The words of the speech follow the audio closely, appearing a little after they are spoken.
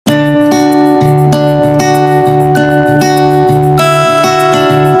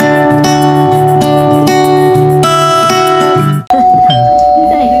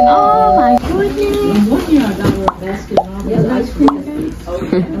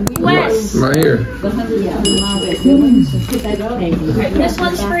Wes. Right here. This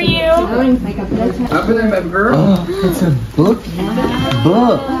one's for you. Open it, baby girl. Oh, it's a book.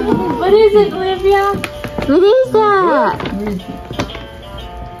 Book. What is it, Olivia? What is that?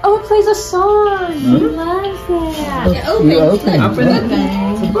 Oh, it plays a song. He loves that. You open. Open it.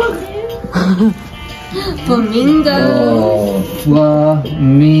 It's a book. Flamingo. Oh,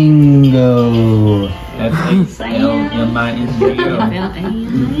 flamingo.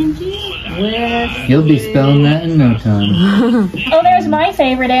 Wes. You'll be spelling that in no time. Oh, there's my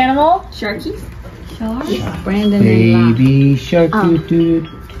favorite animal. Sharkies. Brandon Baby shark doo doo.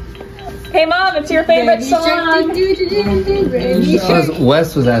 Hey, Mom, it's your favorite song.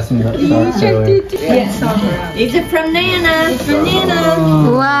 Wes was asking about sharks earlier. These are from Nana. From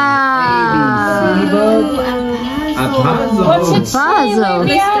Nana. Wow. A puzzle. What's it say, Puzzle.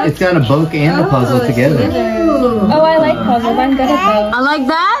 Olivia? It's got a book and a puzzle together. Oh, I like puzzles. I'm good at those. I like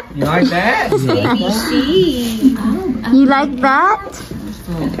that. You like that? You like that?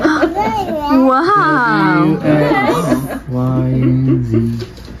 Wow. W-X-Y-Z.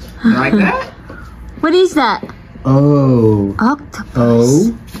 You like that? What is that? O. Octopus.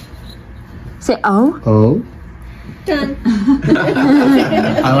 O. Say O. O. I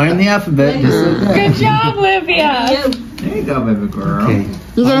learned the alphabet just like that. Good job, Olivia. There you go, baby girl. Okay.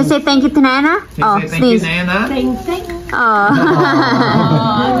 You gonna say thank you to Nana? Can you say thank you, Nana? Oh.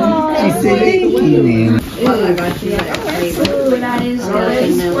 She said thank you, Nana.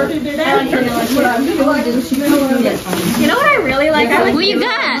 You know what I really like? I like What you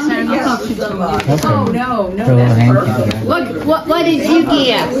got? Oh, no. Throw a little hanky. What did you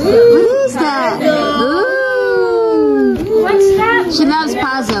get? What is that? Ooh. What's that? She loves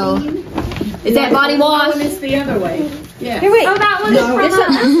puzzle. Is that body wash? It's the other way. Yeah. Here, wait. Oh, that one's from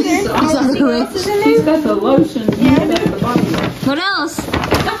She's got the lotion. What else?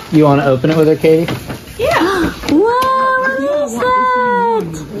 You want to open it with her, Katie? Yeah. Wow, what is that?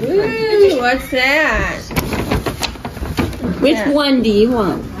 Ooh, what's that? Which one do you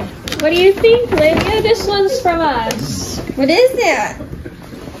want? What do you think, Olivia? This one's from us. What is that?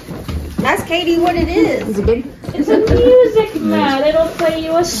 Ask Katie what it is. Is it good? It's a music mat. It'll play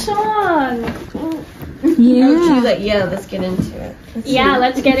you a song. Yeah. Let's get into it. Yeah,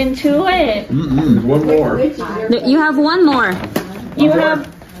 let's get into it. One more. No, you have one more.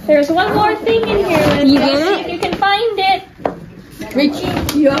 There's one more thing in here. Let's You go get see it? if you can find it. Reach in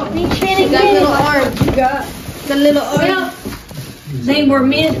and got get little it. arms. You got the little arms. They were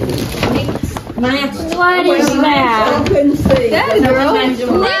matched. What is that? I couldn't see. That is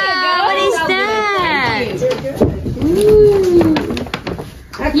Wow, what is that?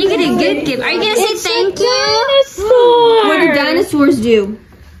 You get a good gift. Are you gonna say thank you? Dinosaur. What do dinosaurs do?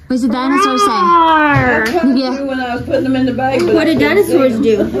 What's the dinosaur say? Yeah. When I was putting them in the bag. What do dinosaurs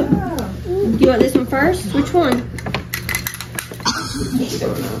do? Do you want this one first? Which one?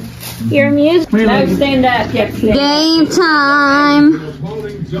 Your music. No, stand up. Yeah, Game time.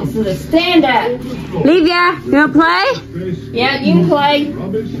 stand up. Livia, you wanna play? Yeah, you can play.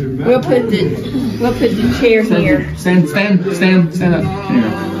 We'll put the chair here. Stand up. Here.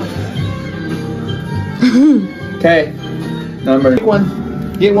 Okay. Number. Get one.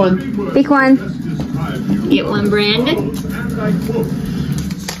 Get one. Pick one. Get one, Brandon.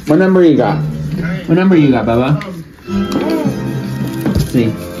 What number you got? What number you got, Bubba? Let's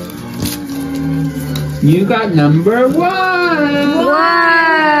see. You got number 1. Whoa.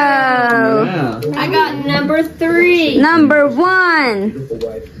 Yeah. I got number 3. Number 1.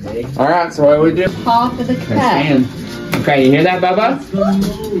 All right. So what do we do? Half of the Okay, stand. Okay, you hear that, Bubba?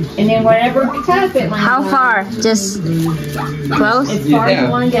 And then whatever cup it lands How far? Just close? As far as Yeah. you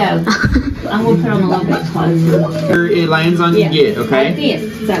want to go. I'm going to put them a little bit closer. It lands on you get, okay? Like this.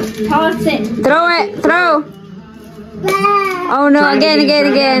 So toss it. Throw it. Throw. Oh no! Try it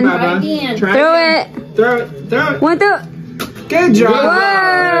Again. Bubba. Try again. Try Throw again. it. Throw it. 1, 2. Good job.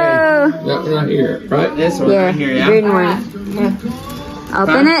 Whoa. Yep, right here. Right, this one Yeah, right here, yeah? green one.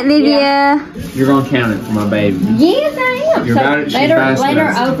 Open it, Livia. You're going to count it for my baby. Yes, I am. You're about it, she's let her fast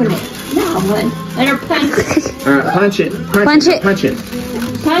enough. open it. No, let her punch it. All right, punch it. Punch it. Punch it.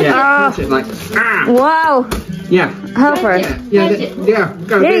 Punch Yeah, Oh. punch it like, ah. Wow. Yeah. Help her. Yeah, Punch it. yeah.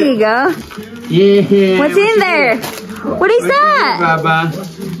 Go, There get you it. go. Yeah. What's in there? What is that? Baba?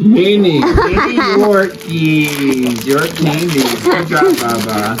 Candy Yorkies. Your candy. Good job,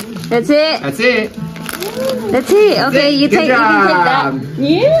 Baba. That's it. That's it. That's it. Okay, you Good can take that. job.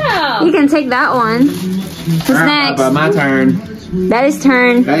 Yeah. You can take that one. Who's All right, next? Baba, my turn. Daddy's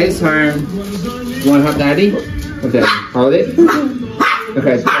turn. Daddy's turn. You want to help Daddy? Okay, hold it.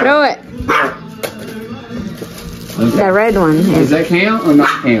 Okay. Throw it. Okay. The red one. Does that count or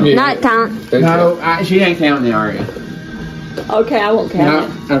not count? Not count. No, she ain't counting the Aria. Okay, I won't count it.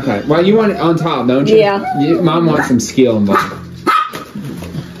 No? Okay. Well, you want it on top, don't you? Yeah. Mom wants some skill involved.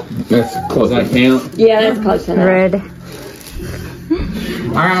 That's close. Does that count? Yeah, that's close enough. Red.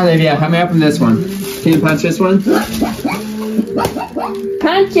 All right, Olivia, help me open this one. Can you punch this one?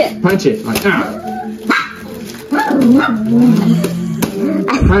 Punch it. Punch it like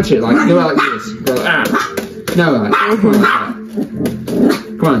Punch it like do it like this. Go No, like come on, like that.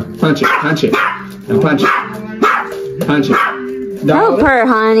 Come on, punch it, and punch it, punch it. Help her,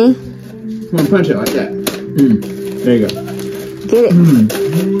 honey. Come on, punch it like that. There you go. Get it.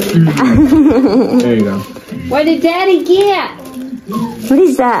 There you go. What did Daddy get? What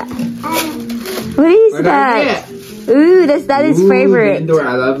is that? What is that? Ooh, that's Daddy's favorite. Lindor.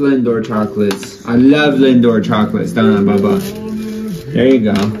 I love Lindor chocolates. I love Lindor chocolates, don't I, Bubba? There you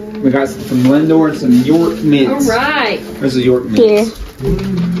go. We got some Lindor and some York mints. All right. Where's the York Here. mints?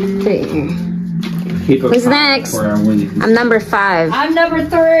 Here. Keep Who's next? I'm number 5. I'm number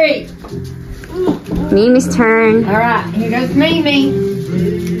 3. Mimi's turn. All right, here goes Mimi.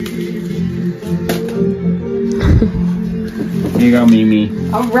 Here you go, Mimi.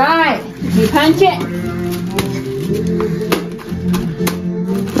 All right, you punch it.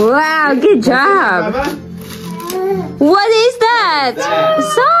 Wow, good job. What is that?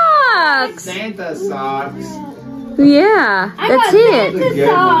 Socks. Santa socks. Yeah, that's it. Good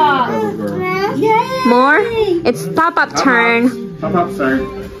one, girl. Yay. More? It's pop-up turn. Pop-up turn.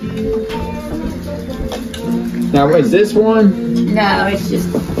 Now, is this one? No, it's just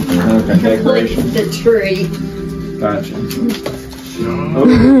Okay, decoration. the tree. Gotcha. Oh,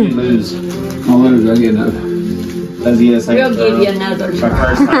 you lose. I'll lose. I'll get another. Let's get a second We'll give you another The try.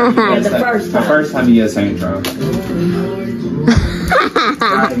 first time you get The first the time. first time you get a second try.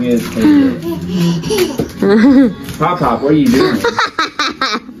 Pop, what are you doing?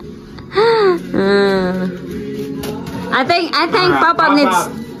 I think Papa Pop. needs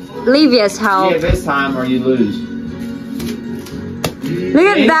Livia's help. Yeah, this time or you lose. Look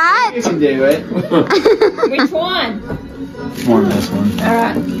at that. You can do it. Which one? More this one. All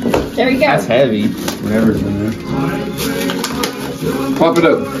right, there you go. That's heavy. Whatever's in there. Pop it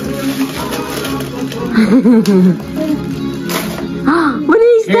up. What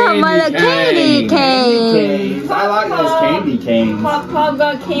is that? Mother candy cane. I like those candy canes. Pop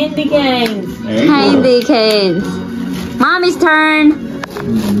got candy canes. There you go. Candy canes. Mommy's turn.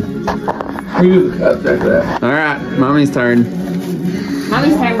 All right, Mommy's turn.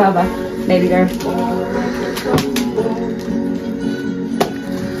 Mommy's turn, Bubba. Baby girl.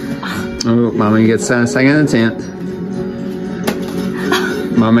 Oh, Mommy gets a second attempt.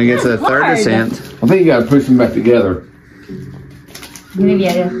 Mommy gets a third attempt. I think you gotta push them back together. Maybe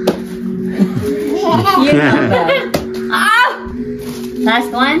I do. You know that.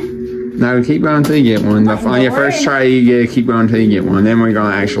 Last one? No, keep going until you get one. On your first try, you get keep going until you get one. Then we're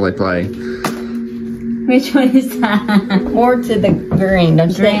gonna actually play. Which one is that? More to the green, don't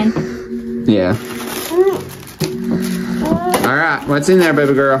you think? Yeah. All right, what's in there,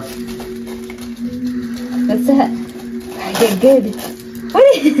 baby girl? What's that? Okay, good.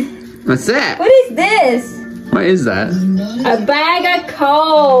 What's that? What is this? What is that? A bag of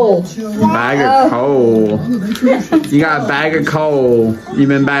coal. A bag of coal. You got a bag of coal. You've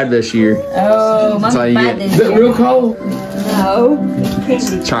been bad this year. Oh, That's all Mom's you bad get. this Is it year. real coal? No.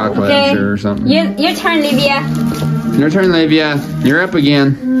 Chocolate Okay. or something. Your turn, Livia. Your turn, Livia. You're up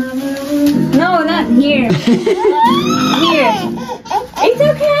again. No, not here. Here. It's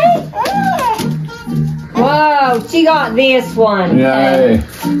okay. Whoa, she got this one. Yay.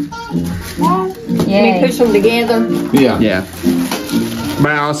 Can we push them together? Yeah. Yeah.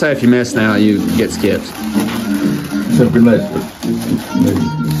 But also, if you miss now, you get skipped. Except for left.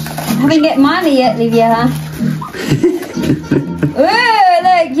 Haven't get money yet, Livia, huh? Ooh,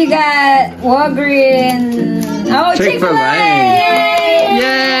 look, you got Walgreens. Oh, Chick-fil-A.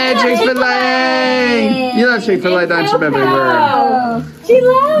 Yay, Chick-fil-A. You love Chick-fil-A, don't you, baby girl? She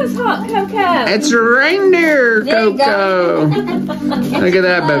loves hot cocoa. It's reindeer There you cocoa. Look at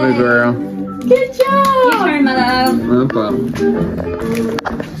that, baby girl. Good job. Your turn, my love. No problem.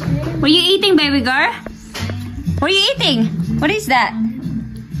 What are you eating, baby girl? What are you eating? What is that?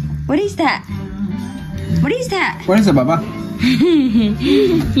 What is that? What is that? What is it, Baba?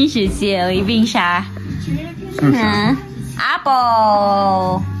 你是小一冰沙。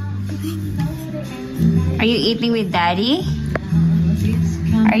Apple. Are you eating with Daddy?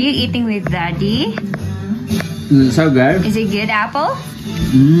 Are you eating with Daddy? Is it so good? Is it good apple?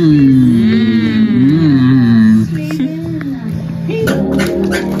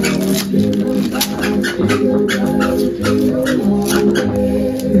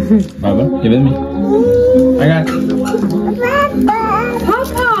 Bubba, give it to me. I got it.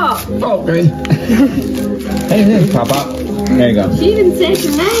 Papa. Oh, great. Hey, hey, Papa. There you go. She even said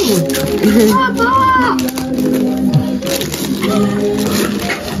your name. Papa.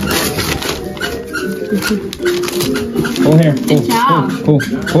 Pull here. Pull, Good job.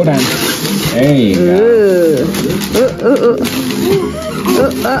 pull down. There you go.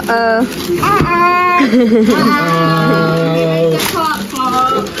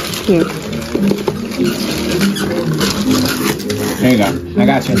 Here. There you go. I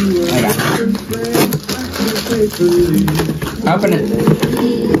got you. I got you. Open it.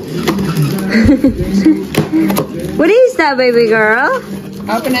 What is that, baby girl?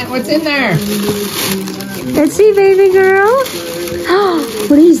 Open it. What's in there? Let's see, baby girl.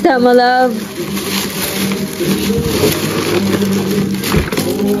 What is that, my love?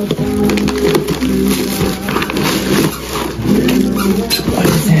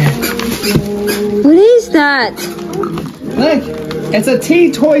 What is that? Look, it's a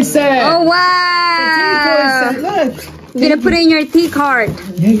tea toy set. Oh, wow. Tea toy set. Look. You're gonna put it in your tea cart.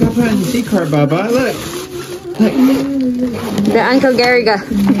 Yeah, you gotta put it in the tea cart, Bubba. Look. The Uncle Gary got.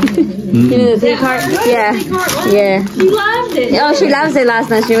 You know the tea cart? Yeah. Yeah. She loved it. Oh, she loves it last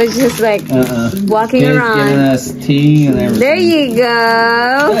night. She was just like walking Kids around. giving us tea and everything. There you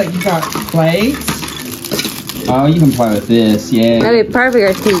go. Look, you got plates. Oh, you can play with this, yeah. That'd be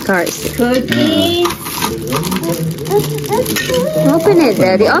perfect for tea carts. Cookies. Open it,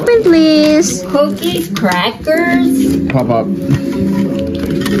 Daddy. Open, please. Cookies. Crackers. Pop up.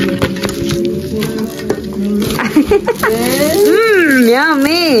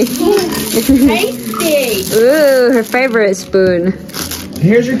 Yummy. Tasty. Ooh, her favorite spoon.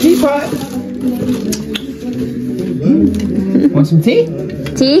 Here's your teapot. Want some tea?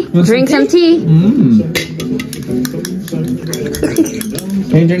 Tea? Want Drink some tea.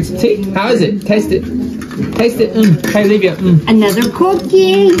 Can you drink some tea? How is it? Taste it. Taste it. Hey, Livia. Another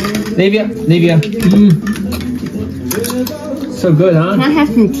cookie. Livia. So good, huh? Can I have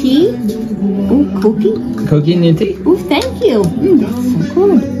some tea? Ooh, cookie. Cookie and tea. Ooh, thank you.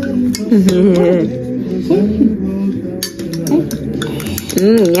 That's so good.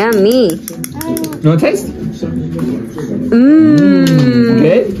 Yummy. You want to taste?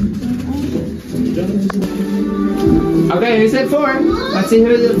 Good? Okay, who's it for? Let's see who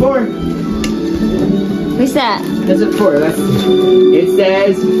is it for. Who's that? Who's it for? It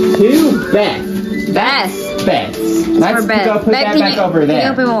says to Beth. Beth. Beth. For Let's Beth. go put Beth, that can back you, over Can you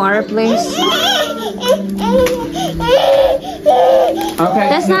there. open water, please? Okay.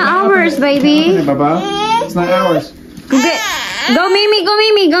 That's not now ours, open it. baby. Open it, Bubba. It's not ours. Go Mimi, go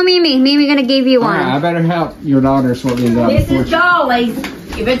Mimi, go Mimi. Mimi gonna give you one. Alright, I better help your daughter sort these out. This is Dolly's.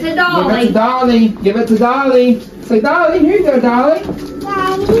 Give it to Give it Dolly. to Dolly. Give it to Dolly. Say, Dolly, here you go, Dolly.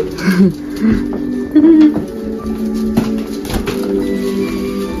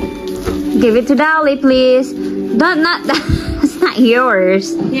 Give it to Dolly, please. That's not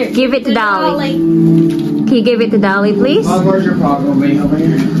yours. Here, Give it to Dolly. Can you give it to Dolly, please? Mom, where's your paw gonna be over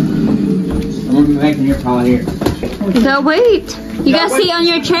here? I'm making your paw here. Go wait. You gotta sit on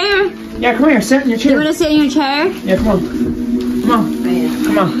your chair. Yeah, come here. Sit in your You chair. wanna sit in your chair? Yeah, come on. Come on.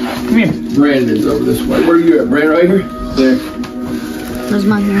 Come on. Come here. Brandon's over this way. Where are you at, Brandon? Right here? There. Where's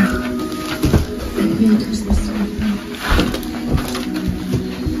my hair?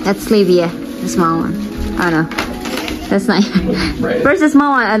 That's Livia, the small one. Oh no, that's not. Where's the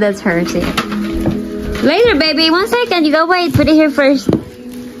small one? Oh, that's her. See. Later, baby. 1 second. You gotta wait. Put it here first.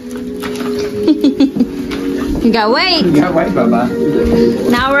 You gotta wait. You gotta wait, Bubba.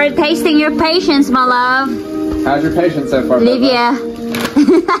 Now we're tasting your patience, my love. How's your patience so far, Bubba? Livia.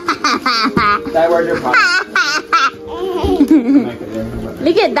 Dad, where's your paw?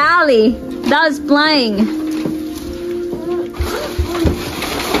 Look at Dolly. Dolly's playing.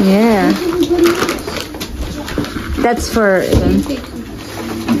 Yeah. That's for.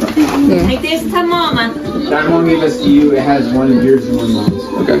 Yeah. Take this to Mama. That won't give us to you. It has one of yours and one mom's.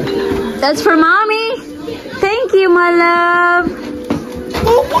 Okay. That's for Mommy. Thank you, my love.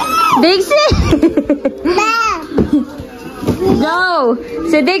 Dixie. Go.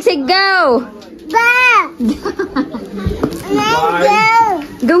 So Dixie, go.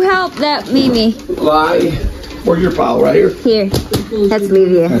 Go help that Mimi. Lie. Where's your file? Right here? Here. That's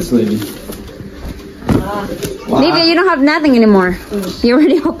Livia. That's Livia. Livia, you don't have nothing anymore. You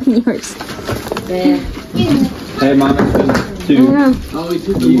already opened yours. Hey, Mom. I don't know.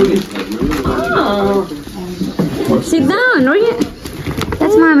 Oh. Sit down. Where you?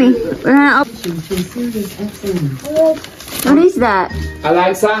 That's Mommy. We're gonna open. What is that?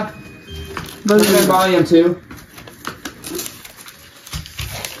 Alexa, Look at volume 2.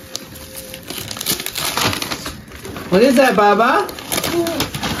 What is that, Baba?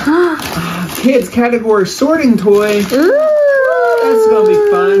 Kids category sorting toy. Ooh. That's gonna be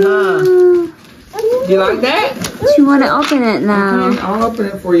fun, huh? You like that? You want to open it now? Okay, I'll open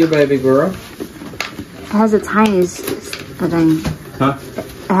it for you, baby girl. It has a tiny thing. Huh?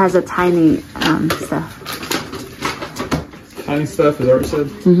 It has a tiny stuff. Tiny stuff, is that what it said?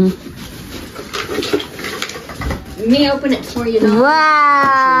 Mm-hmm. Me open it for you. Wow!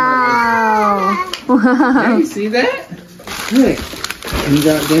 Yeah, you see that? Look. You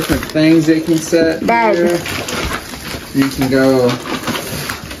got different things that can set here. You can go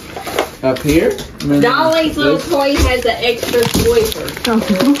up here. Dolly's little toy has an extra sweeper.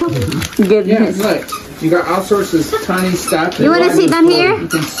 Goodness. Yeah, look. You got all sorts of tiny stuff. You want to sit down here? You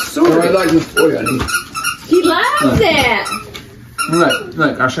can sort it. I like this toy, honey. He loves it.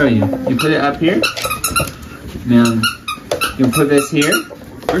 Look, I'll show you. You put it up here. Now, you put this here.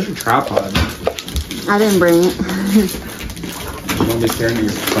 Where's your tripod? I didn't bring it. You want to be staring at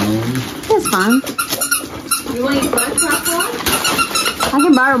your phone? That's fine. You want your phone tripod? I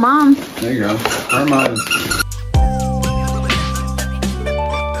can borrow mom. There you go. Our mom.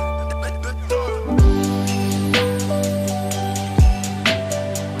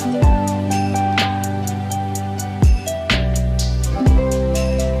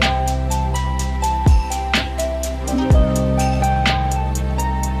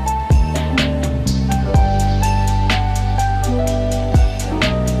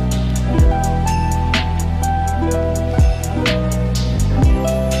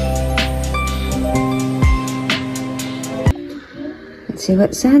 See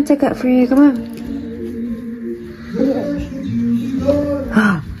what Santa got for you. Come on.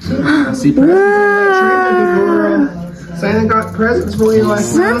 I see presents in that tree, Santa got presents for you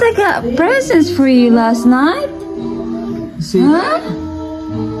last night. Santa got presents for you last night. See Huh?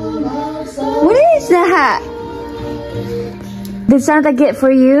 What is that? Did Santa get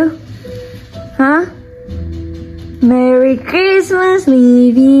for you? Huh? Merry Christmas,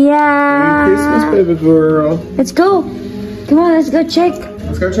 Livia. Merry Christmas, baby girl. Let's go. Come on, let's go check.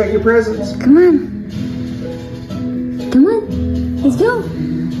 Let's go check your presents. Come on. Come on. Let's go.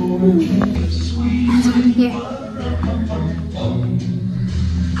 That's over here.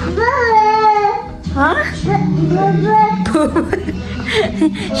 Huh?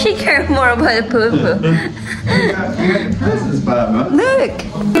 She cares more about the poo-poo. Presents, Baba. Look,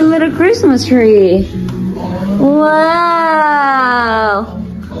 a little Christmas tree. Wow.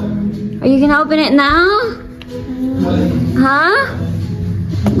 Are you gonna open it now? Huh?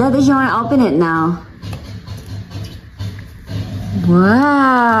 Daddy, you wanna open it now?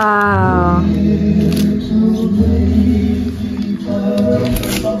 Wow.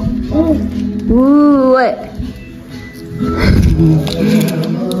 Ooh, what?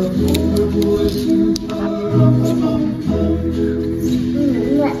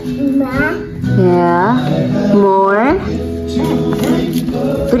 Yeah. More.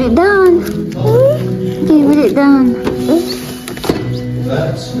 Put it down. Okay, put it down.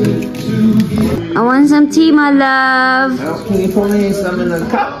 I want some tea, my love. Now, can you pour me some in a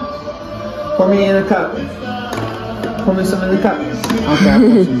cup? Pour me in a cup. Pour me some in the cup. Okay, I'll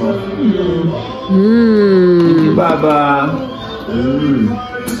put some more. Thank you, Baba.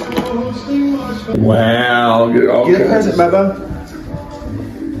 Wow, get all Get a kinds present, Baba.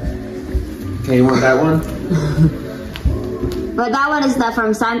 Okay, you want that one? But that one is not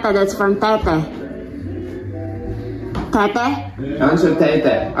from Santa, that's from Tete. Tete? One's from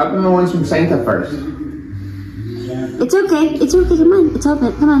Tete. Open the ones from Santa first. It's okay, it's okay, come on, it's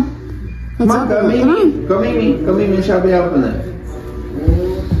open, come on. It's Come on, go open, meet come me. on. Go meet me. Go meet me and shall we open it?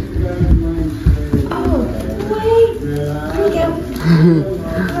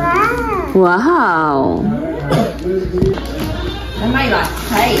 Wow. Somebody likes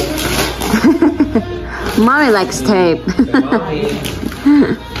tape. Mommy likes tape.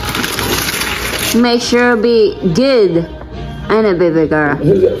 Make sure it'll be good. And a baby girl.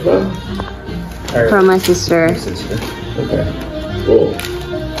 Who's that from? From my sister. Sister. Okay, cool.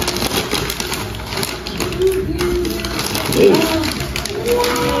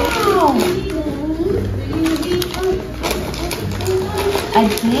 A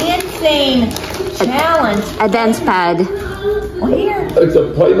dancing challenge. A dance pad. Where? It's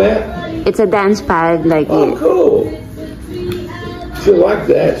a play mat? It's a dance pad, like Oh, cool. She'll like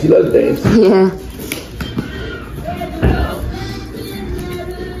that. She loves dancing. yeah.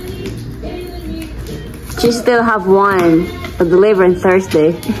 She still have one to deliver on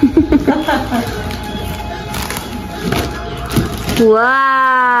Thursday.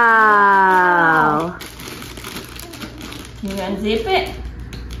 Wow. You unzip it?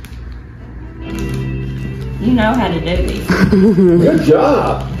 You know how to do these. Good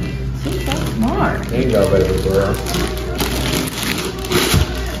job. She's so smart. There you go, baby girl.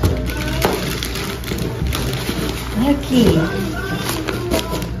 Lucky.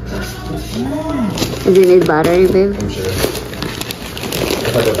 Does it need battery, babe? I'm sure.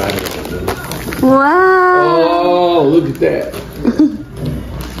 It's like a battery. Wow. Oh, look at that.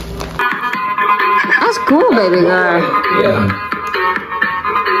 That's cool, baby girl. Yeah.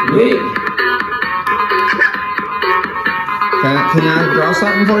 Neat. Can I draw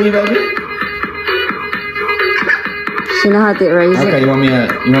something for you, baby? She know how to erase Okay, it. you want?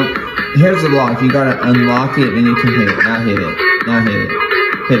 Here's the lock. You gotta unlock it, and you can hit it. Now hit it. Now hit it.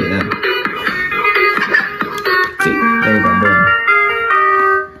 Hit it now. See, there you go.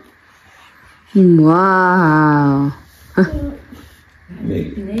 Boom. Wow. Neat.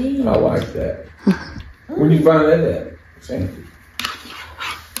 I like that. Where'd you find that at? Same.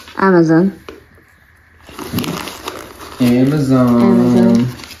 Amazon. Amazon.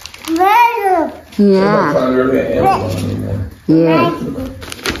 Yeah. Find her at Amazon anymore. Yeah.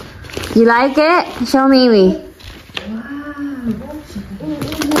 You like it? Show Mimi.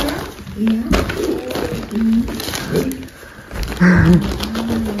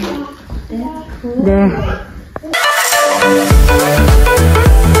 There.